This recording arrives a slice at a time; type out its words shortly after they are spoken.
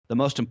The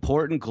most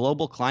important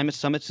global climate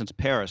summit since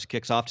Paris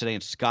kicks off today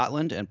in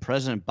Scotland, and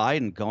President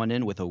Biden going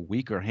in with a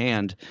weaker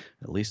hand,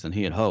 at least than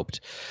he had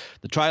hoped.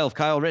 The trial of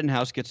Kyle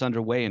Rittenhouse gets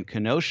underway in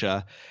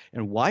Kenosha.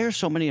 And why are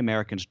so many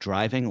Americans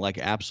driving like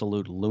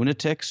absolute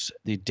lunatics?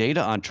 The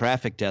data on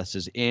traffic deaths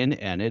is in,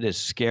 and it is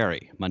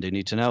scary. Monday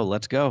Need to Know.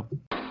 Let's go.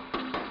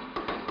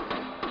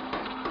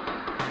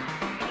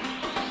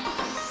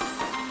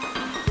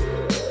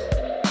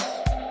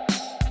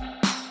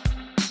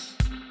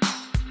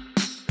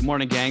 Good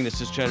morning, gang.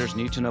 This is Cheddar's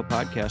Need to Know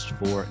podcast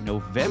for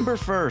November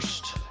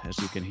 1st. As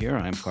you can hear,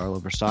 I'm Carlo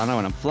Bersano,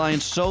 and I'm flying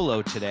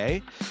solo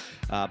today.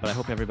 But I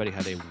hope everybody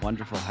had a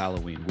wonderful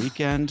Halloween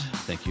weekend.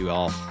 Thank you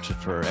all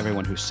for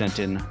everyone who sent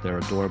in their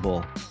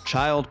adorable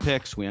child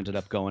pics. We ended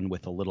up going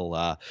with a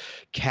little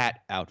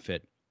cat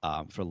outfit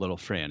for little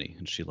Franny,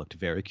 and she looked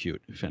very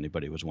cute, if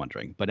anybody was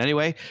wondering. But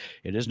anyway,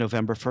 it is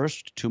November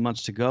 1st, 2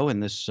 months to go in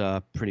this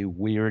pretty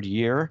weird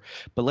year.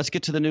 But let's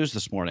get to the news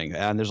this morning,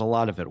 and there's a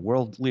lot of it.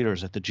 World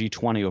leaders at the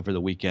G20 over the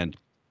weekend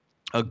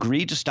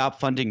agreed to stop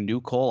funding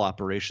new coal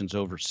operations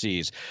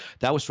overseas.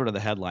 That was sort of the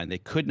headline. They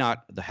could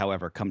not,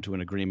 however, come to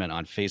an agreement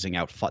on phasing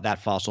out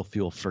that fossil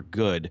fuel for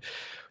good.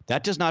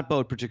 That does not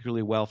bode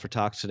particularly well for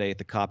talks today at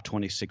the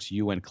COP26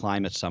 UN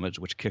Climate Summit,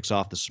 which kicks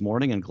off this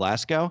morning in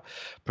Glasgow.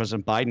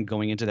 President Biden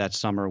going into that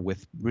summer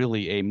with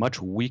really a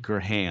much weaker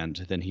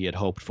hand than he had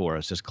hoped for,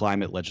 as his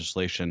climate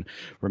legislation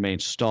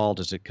remains stalled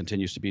as it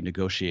continues to be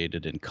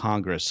negotiated in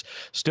Congress.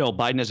 Still,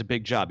 Biden has a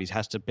big job. He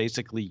has to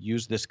basically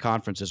use this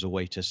conference as a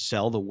way to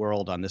sell the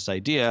world on this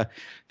idea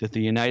that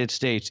the United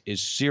States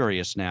is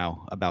serious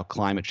now about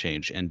climate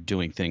change and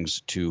doing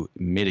things to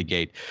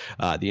mitigate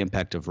the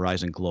impact of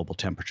rising global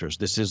temperatures.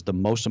 This is the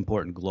most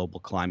important global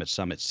climate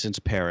summit since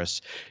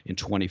Paris in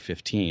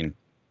 2015.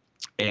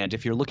 And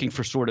if you're looking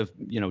for sort of,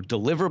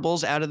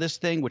 deliverables out of this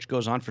thing, which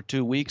goes on for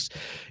 2 weeks,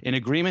 an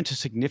agreement to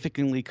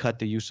significantly cut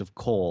the use of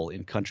coal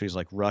in countries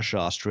like Russia,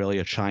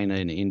 Australia, China,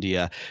 and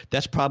India,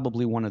 that's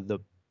probably one of the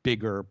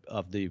bigger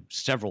of the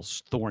several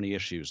thorny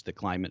issues that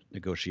climate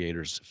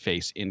negotiators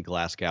face in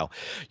Glasgow.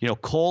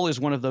 Coal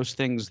is one of those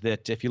things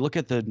that if you look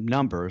at the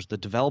numbers, the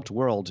developed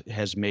world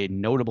has made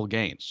notable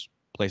gains.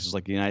 Places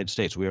like the United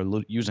States, we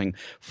are using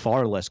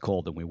far less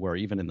coal than we were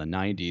even in the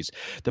 90s.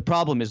 The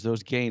problem is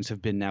those gains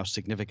have been now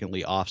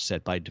significantly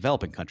offset by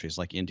developing countries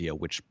like India,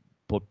 which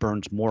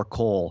burns more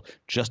coal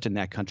just in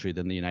that country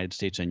than the United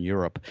States and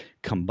Europe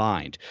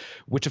combined,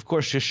 which of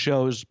course just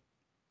shows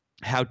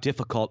how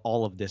difficult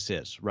all of this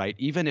is, right?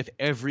 Even if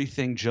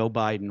everything Joe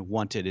Biden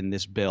wanted in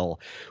this bill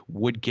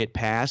would get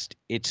passed,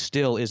 it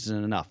still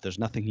isn't enough. There's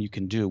nothing you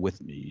can do with,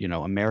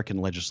 American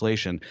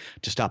legislation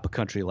to stop a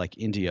country like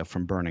India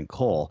from burning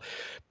coal.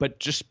 But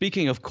just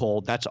speaking of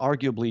coal, that's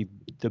arguably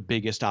the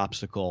biggest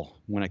obstacle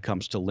when it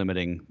comes to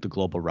limiting the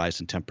global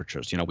rise in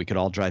temperatures. We could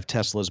all drive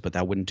Teslas, but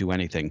that wouldn't do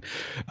anything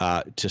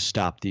to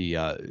stop the,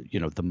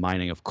 the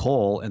mining of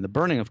coal and the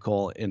burning of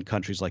coal in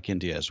countries like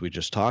India, as we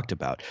just talked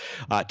about.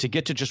 To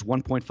get to just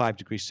 1.5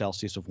 degrees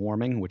Celsius of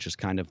warming, which is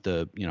kind of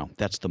the,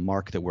 that's the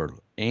mark that we're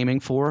aiming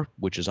for,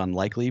 which is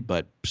unlikely,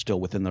 but still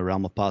within the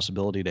realm of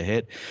possibility to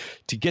hit.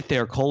 To get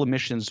there, coal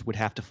emissions would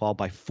have to fall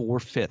by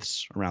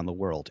 4/5 around the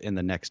world in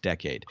the next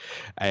decade.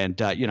 And,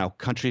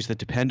 countries that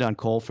depend on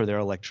coal for their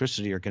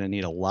electricity are going to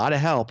need a lot of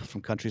help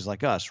from countries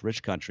like us,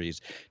 rich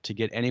countries, to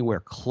get anywhere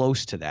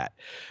close to that.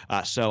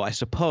 So I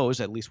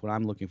suppose, at least what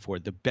I'm looking for,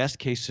 the best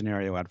case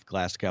scenario out of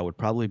Glasgow would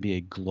probably be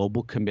a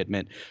global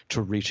commitment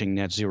to reaching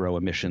net zero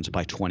emissions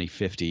by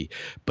 2050.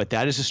 But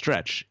that is a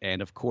stretch.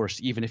 And of course,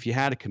 even if you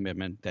had a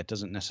commitment, that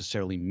doesn't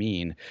necessarily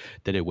mean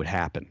that it would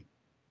happen.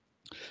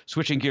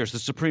 Switching gears, the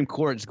Supreme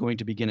Court is going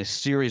to begin a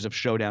series of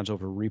showdowns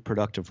over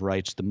reproductive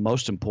rights, the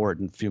most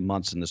important few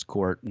months in this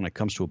court when it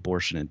comes to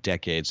abortion in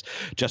decades.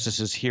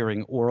 Justices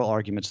hearing oral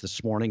arguments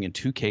this morning in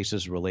 2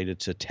 cases related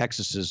to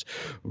Texas's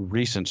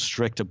recent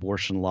strict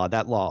abortion law,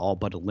 that law all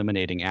but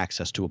eliminating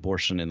access to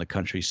abortion in the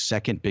country's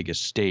second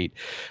biggest state.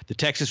 The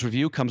Texas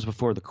review comes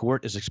before the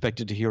court is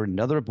expected to hear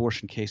another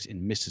abortion case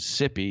in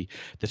Mississippi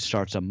that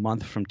starts a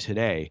month from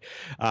today.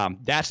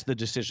 That's the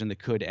decision that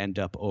could end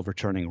up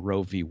overturning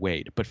Roe v.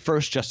 Wade. But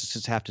first,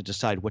 justices have to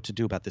decide what to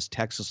do about this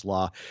Texas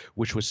law,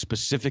 which was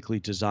specifically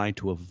designed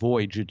to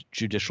avoid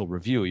judicial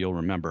review. You'll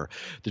remember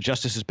the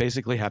justices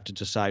basically have to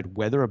decide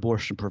whether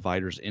abortion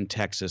providers in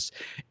Texas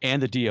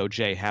and the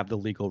DOJ have the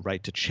legal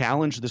right to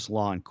challenge this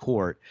law in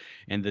court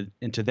and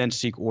to then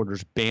seek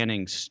orders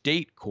banning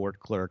state court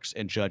clerks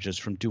and judges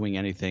from doing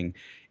anything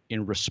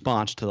in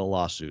response to the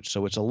lawsuit.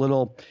 So it's a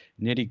little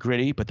nitty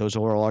gritty, but those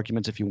oral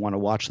arguments, if you want to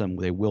watch them,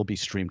 they will be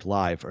streamed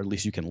live, or at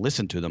least you can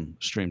listen to them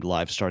streamed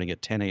live starting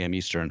at 10 a.m.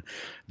 Eastern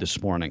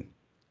this morning.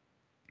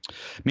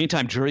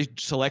 Meantime, jury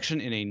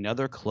selection in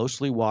another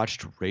closely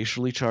watched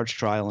racially charged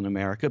trial in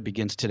America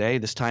begins today.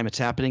 This time it's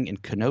happening in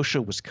Kenosha,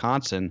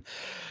 Wisconsin.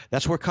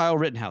 That's where Kyle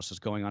Rittenhouse is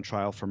going on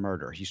trial for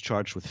murder. He's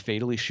charged with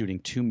fatally shooting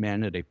 2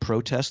 men at a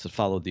protest that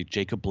followed the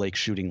Jacob Blake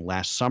shooting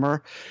last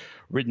summer.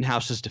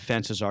 Rittenhouse's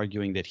defense is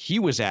arguing that he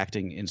was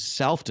acting in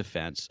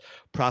self-defense.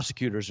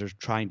 Prosecutors are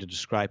trying to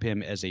describe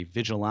him as a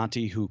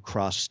vigilante who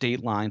crossed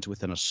state lines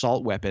with an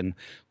assault weapon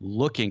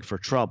looking for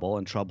trouble,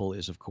 and trouble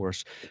is, of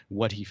course,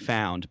 what he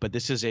found. But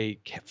this is a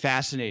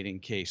fascinating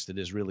case that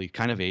is really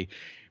kind of a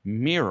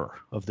mirror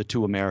of the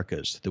two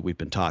Americas that we've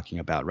been talking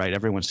about, right?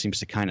 Everyone seems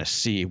to kind of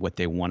see what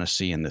they want to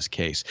see in this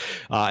case.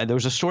 And there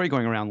was a story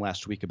going around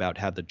last week about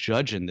how the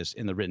judge in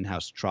the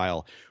Rittenhouse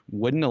trial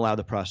wouldn't allow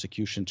the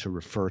prosecution to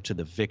refer to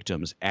the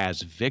victims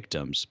as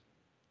victims.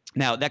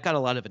 Now, that got a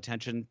lot of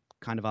attention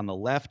kind of on the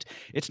left.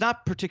 It's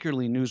not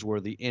particularly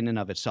newsworthy in and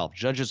of itself.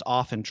 Judges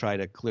often try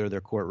to clear their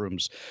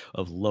courtrooms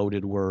of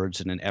loaded words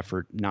in an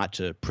effort not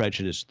to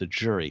prejudice the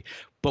jury.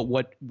 But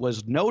what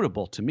was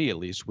notable, to me at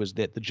least, was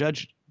that the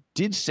judge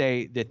did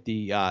say that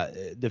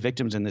the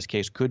victims in this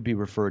case could be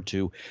referred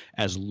to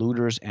as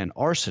looters and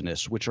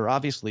arsonists, which are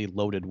obviously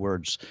loaded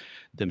words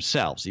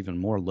themselves, even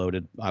more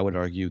loaded, I would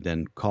argue,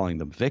 than calling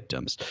them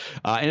victims.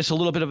 And it's a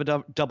little bit of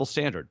a double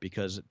standard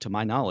because, to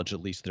my knowledge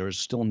at least, there is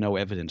still no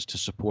evidence to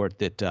support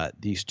that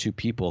these two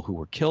people who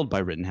were killed by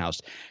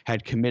Rittenhouse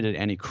had committed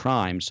any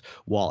crimes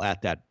while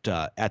at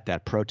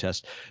that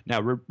protest.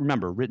 Now,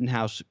 remember,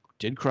 Rittenhouse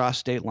did cross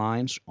state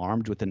lines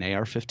armed with an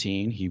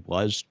AR-15. He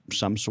was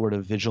some sort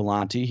of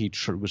vigilante. He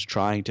was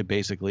trying to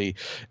basically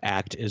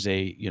act as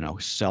a,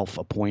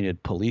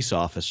 self-appointed police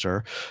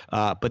officer.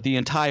 But the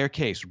entire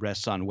case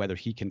rests on whether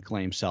he can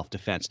claim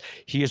self-defense.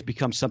 He has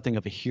become something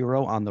of a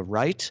hero on the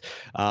right,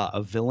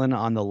 a villain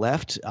on the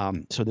left.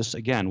 So this,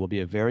 again, will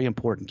be a very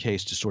important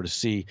case to sort of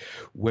see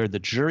where the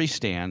jury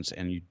stands.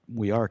 And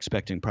we are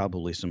expecting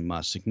probably some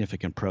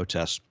significant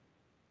protests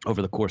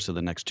over the course of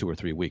the next 2 or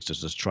 3 weeks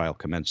as this trial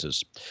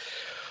commences.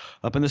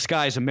 Up in the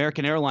skies,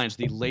 American Airlines,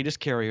 the latest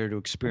carrier to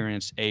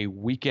experience a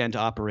weekend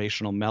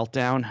operational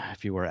meltdown.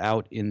 If you were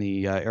out in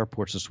the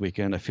airports this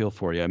weekend, I feel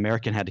for you.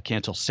 American had to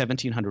cancel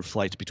 1,700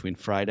 flights between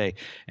Friday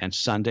and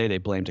Sunday. They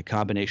blamed a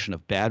combination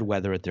of bad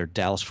weather at their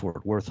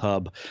Dallas-Fort Worth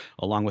hub,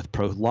 along with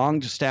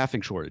prolonged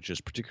staffing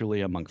shortages, particularly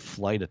among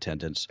flight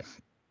attendants.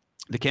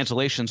 The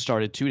cancellation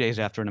started 2 days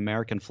after an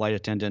American flight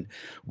attendant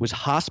was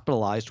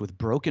hospitalized with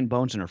broken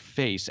bones in her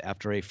face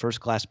after a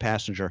first-class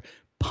passenger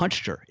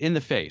punched her in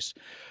the face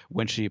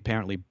when she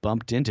apparently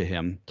bumped into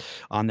him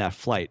on that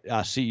flight.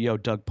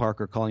 CEO Doug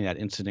Parker calling that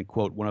incident,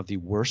 quote, one of the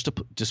worst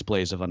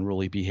displays of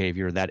unruly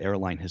behavior that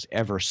airline has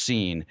ever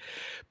seen.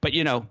 But,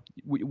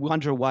 we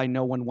wonder why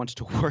no one wants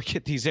to work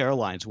at these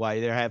airlines, why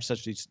they have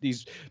such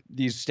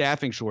these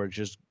staffing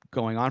shortages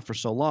going on for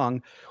so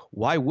long.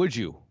 Why would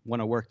you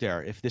want to work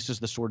there if this is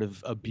the sort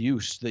of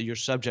abuse that you're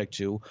subject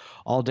to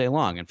all day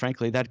long? And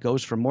frankly, that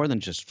goes for more than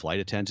just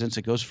flight attendants.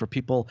 It goes for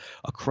people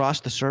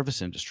across the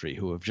service industry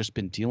who have just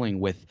been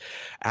dealing with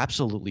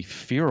absolutely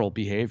feral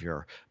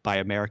behavior by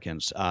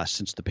Americans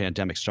since the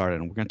pandemic started.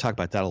 And we're going to talk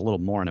about that a little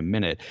more in a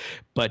minute.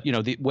 But,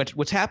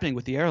 what's happening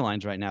with the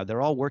airlines right now,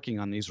 they're all working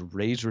on these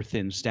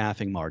razor-thin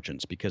staffing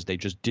margins because they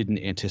just didn't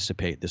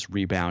anticipate this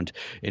rebound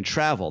in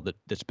travel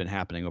that's been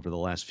happening over the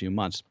last few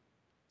months.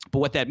 But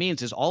what that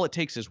means is all it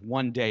takes is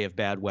one day of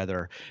bad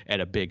weather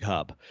at a big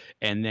hub.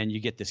 And then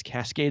you get this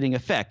cascading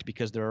effect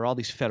because there are all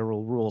these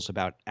federal rules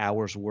about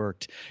hours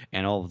worked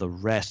and all of the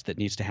rest that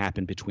needs to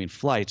happen between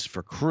flights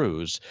for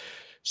crews.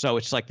 So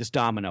it's like this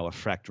domino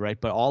effect, right?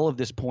 But all of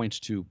this points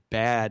to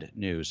bad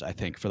news, I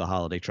think, for the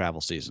holiday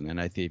travel season.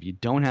 And I think if you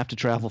don't have to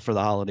travel for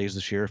the holidays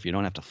this year, if you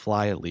don't have to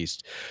fly at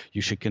least,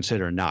 you should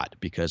consider not,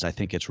 because I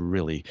think it's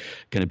really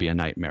going to be a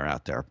nightmare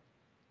out there.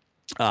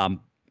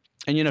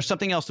 And,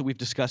 something else that we've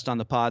discussed on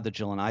the pod that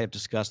Jill and I have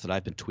discussed that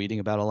I've been tweeting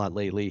about a lot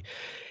lately,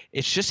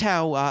 it's just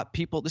how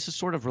people – this is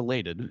sort of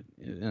related,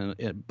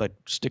 but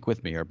stick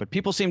with me here. But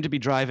people seem to be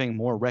driving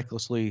more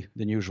recklessly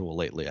than usual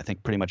lately. I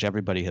think pretty much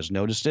everybody has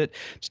noticed it.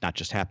 It's not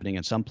just happening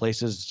in some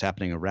places. It's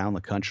happening around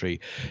the country.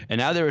 And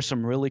now there is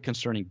some really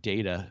concerning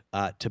data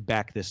to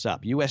back this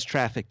up. U.S.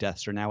 traffic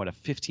deaths are now at a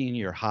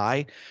 15-year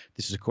high.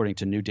 This is according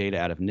to new data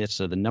out of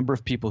NHTSA. The number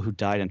of people who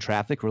died in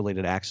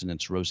traffic-related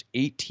accidents rose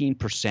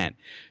 18%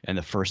 in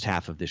the first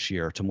half of this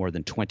year to more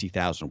than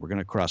 20,000. We're going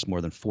to cross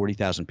more than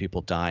 40,000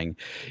 people dying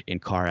in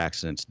car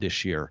accidents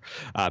this year.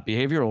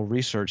 Behavioral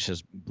research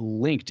has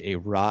linked a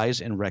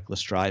rise in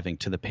reckless driving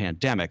to the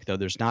pandemic, though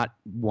there's not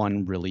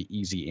one really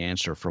easy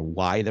answer for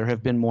why there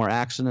have been more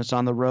accidents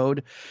on the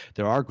road.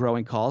 There are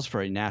growing calls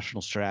for a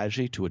national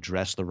strategy to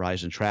address the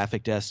rise in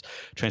traffic deaths.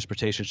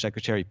 Transportation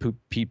Secretary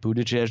Pete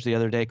Buttigieg the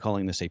other day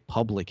calling this a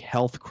public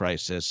health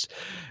crisis.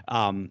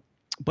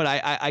 But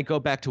I go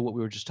back to what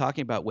we were just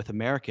talking about with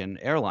American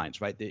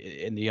Airlines, right?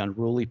 In the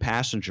unruly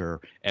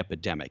passenger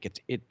epidemic.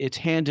 It's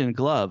hand in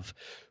glove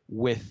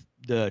with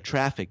the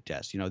traffic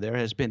deaths. There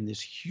has been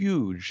this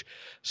huge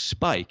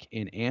spike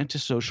in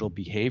antisocial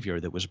behavior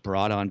that was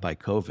brought on by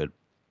COVID.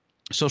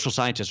 social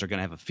scientists are going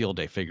to have a field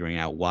day figuring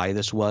out why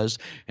this was,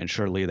 and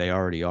surely they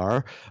already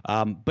are.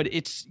 But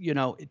it's,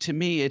 to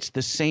me, it's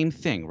the same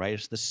thing, right?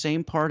 It's the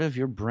same part of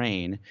your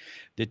brain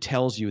that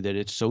tells you that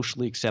it's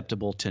socially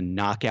acceptable to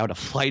knock out a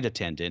flight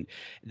attendant.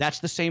 That's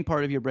the same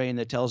part of your brain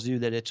that tells you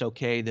that it's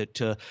okay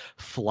to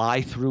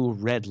fly through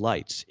red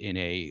lights in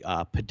a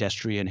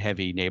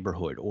pedestrian-heavy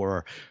neighborhood,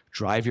 or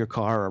drive your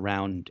car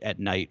around at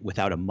night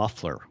without a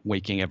muffler,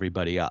 waking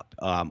everybody up,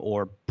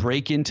 or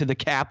break into the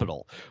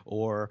Capitol,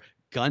 or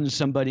gun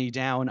somebody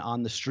down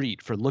on the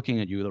street for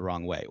looking at you the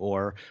wrong way,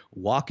 or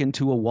walk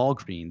into a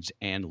Walgreens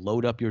and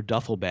load up your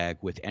duffel bag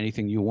with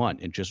anything you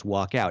want and just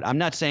walk out. I'm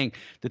not saying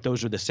that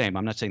those are the same.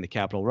 I'm not saying the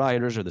Capitol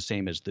rioters are the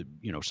same as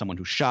someone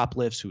who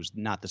shoplifts, who's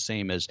not the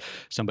same as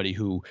somebody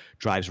who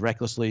drives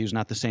recklessly, who's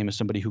not the same as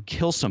somebody who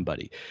kills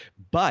somebody.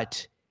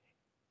 But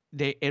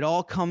it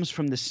all comes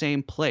from the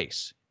same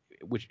place,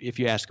 which, if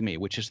you ask me,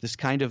 which is this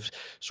kind of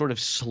sort of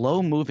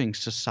slow-moving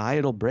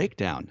societal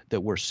breakdown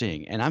that we're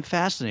seeing. And I'm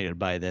fascinated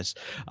by this.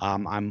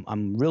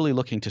 I'm really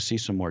looking to see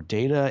some more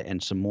data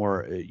and some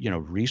more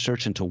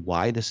research into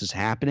why this is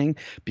happening,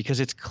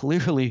 because it's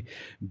clearly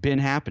been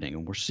happening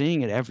and we're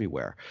seeing it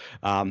everywhere.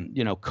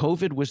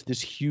 COVID was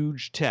this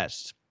huge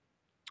test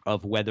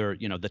of whether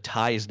the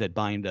ties that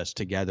bind us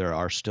together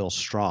are still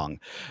strong.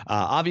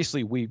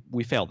 Obviously,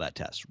 we failed that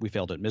test. We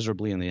failed it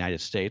miserably in the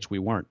United States. We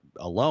weren't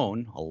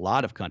alone. A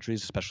lot of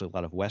countries, especially a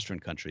lot of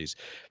Western countries,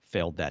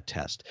 failed that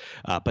test.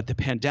 But the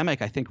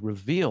pandemic, I think,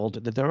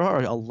 revealed that there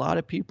are a lot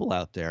of people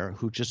out there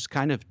who just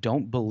kind of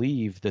don't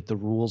believe that the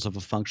rules of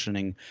a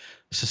functioning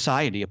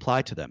society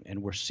apply to them.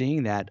 And we're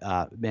seeing that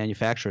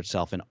manufacture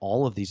itself in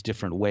all of these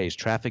different ways,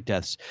 traffic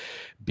deaths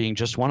being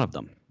just one of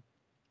them.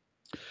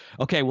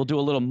 Okay, we'll do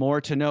a little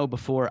more to know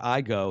before I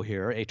go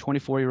here. A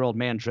 24-year-old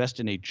man dressed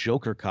in a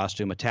Joker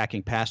costume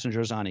attacking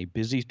passengers on a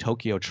busy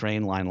Tokyo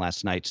train line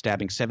last night,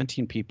 stabbing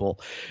 17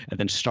 people and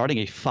then starting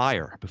a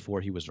fire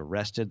before he was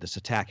arrested. This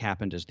attack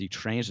happened as the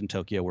trains in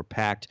Tokyo were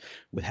packed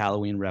with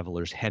Halloween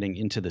revelers heading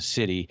into the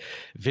city.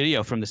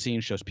 Video from the scene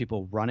shows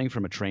people running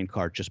from a train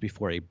car just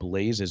before a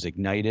blaze is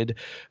ignited.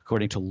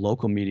 According to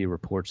local media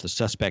reports, the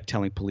suspect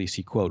telling police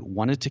he, quote,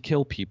 wanted to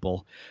kill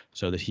people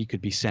so that he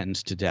could be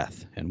sentenced to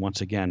death. And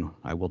once again,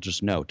 I will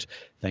just note,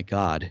 thank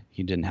God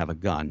he didn't have a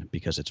gun,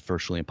 because it's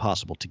virtually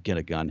impossible to get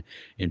a gun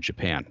in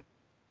Japan.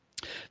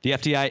 The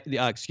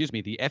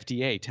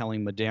FDA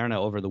telling Moderna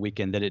over the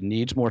weekend that it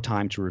needs more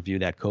time to review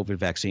that COVID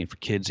vaccine for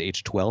kids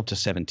aged 12 to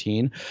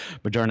 17.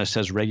 Moderna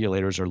says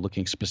regulators are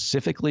looking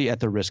specifically at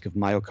the risk of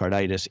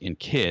myocarditis in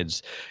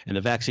kids, and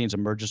the vaccine's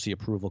emergency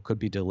approval could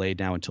be delayed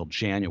now until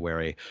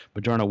January.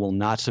 Moderna will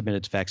not submit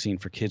its vaccine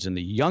for kids in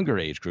the younger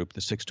age group,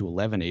 the 6 to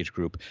 11 age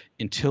group,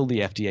 until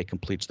the FDA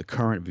completes the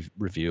current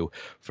review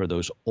for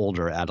those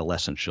older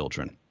adolescent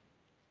children.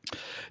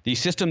 The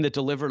system that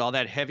delivered all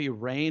that heavy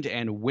rain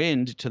and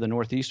wind to the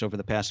Northeast over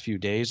the past few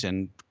days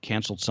and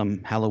canceled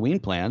some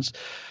Halloween plans,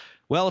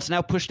 well, it's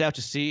now pushed out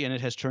to sea, and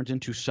it has turned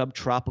into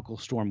subtropical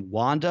storm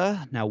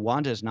Wanda. Now,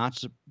 Wanda is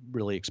not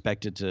really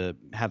expected to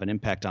have an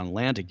impact on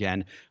land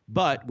again,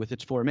 but with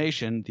its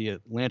formation, the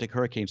Atlantic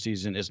hurricane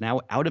season is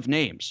now out of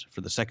names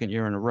for the second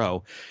year in a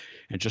row.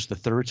 And just the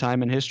third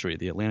time in history,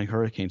 the Atlantic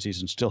hurricane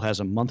season still has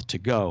a month to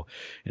go.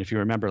 And if you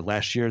remember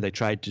last year, they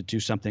tried to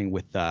do something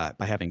with by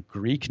having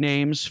Greek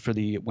names for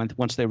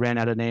once they ran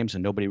out of names,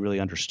 and nobody really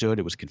understood.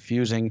 It was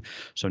confusing.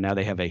 So now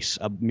they have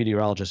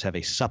meteorologists have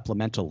a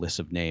supplemental list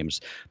of names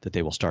that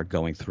they will start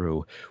going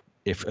through,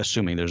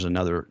 assuming there's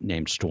another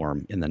named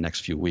storm in the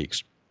next few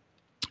weeks.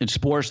 In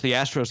sports, the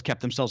Astros kept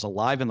themselves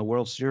alive in the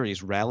World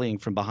Series, rallying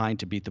from behind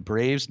to beat the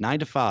Braves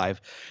 9-5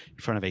 in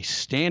front of a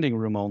standing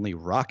room only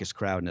raucous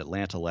crowd in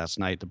Atlanta last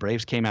night. The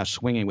Braves came out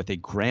swinging with a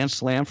grand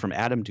slam from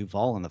Adam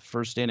Duvall in the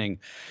first inning,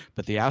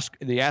 but the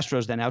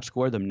Astros then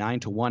outscored them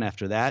 9-1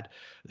 after that.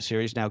 The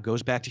series now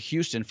goes back to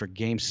Houston for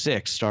Game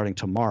 6 starting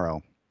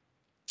tomorrow.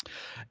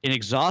 An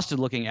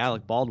exhausted-looking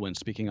Alec Baldwin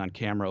speaking on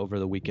camera over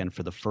the weekend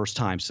for the first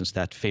time since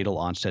that fatal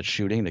on-set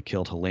shooting that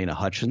killed Helena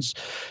Hutchins.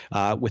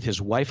 With his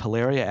wife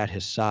Hilaria at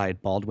his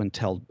side, Baldwin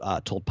told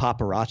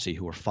paparazzi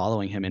who were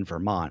following him in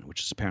Vermont,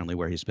 which is apparently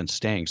where he's been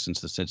staying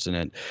since this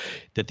incident,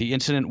 that the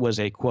incident was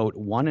a, quote,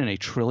 1 in a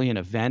trillion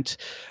event.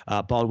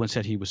 Baldwin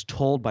said he was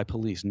told by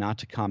police not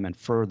to comment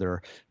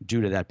further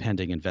due to that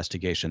pending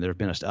investigation. There have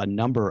been a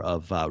number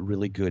of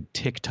really good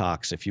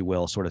TikToks, if you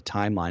will, sort of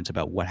timelines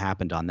about what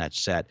happened on that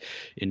set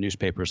in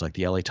newspapers like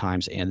the LA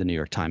Times and the New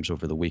York Times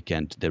over the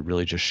weekend that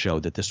really just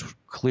showed that this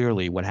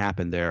clearly what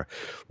happened there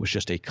was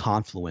just a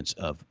confluence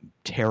of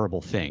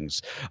terrible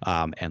things.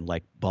 And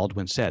like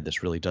Baldwin said,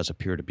 this really does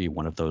appear to be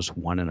one of those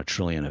 1 in a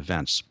trillion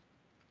events.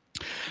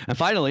 And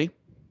finally,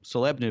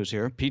 celeb news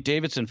here. Pete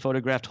Davidson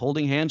photographed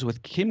holding hands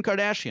with Kim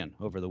Kardashian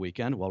over the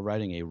weekend while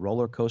riding a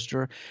roller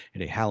coaster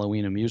at a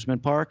Halloween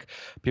amusement park.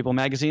 People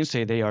magazine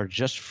say they are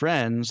just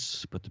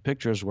friends, but the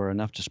pictures were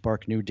enough to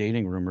spark new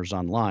dating rumors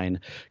online,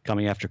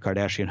 coming after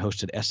Kardashian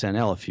hosted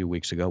SNL a few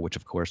weeks ago, which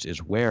of course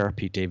is where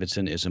Pete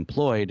Davidson is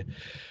employed.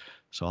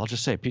 So I'll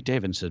just say, Pete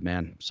Davidson said,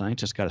 man,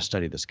 scientists got to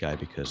study this guy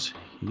because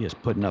he is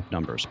putting up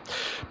numbers.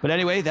 But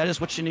anyway, that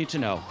is what you need to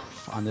know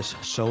on this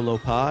solo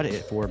pod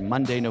for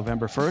Monday,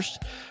 November 1st.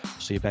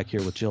 See you back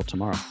here with Jill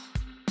tomorrow.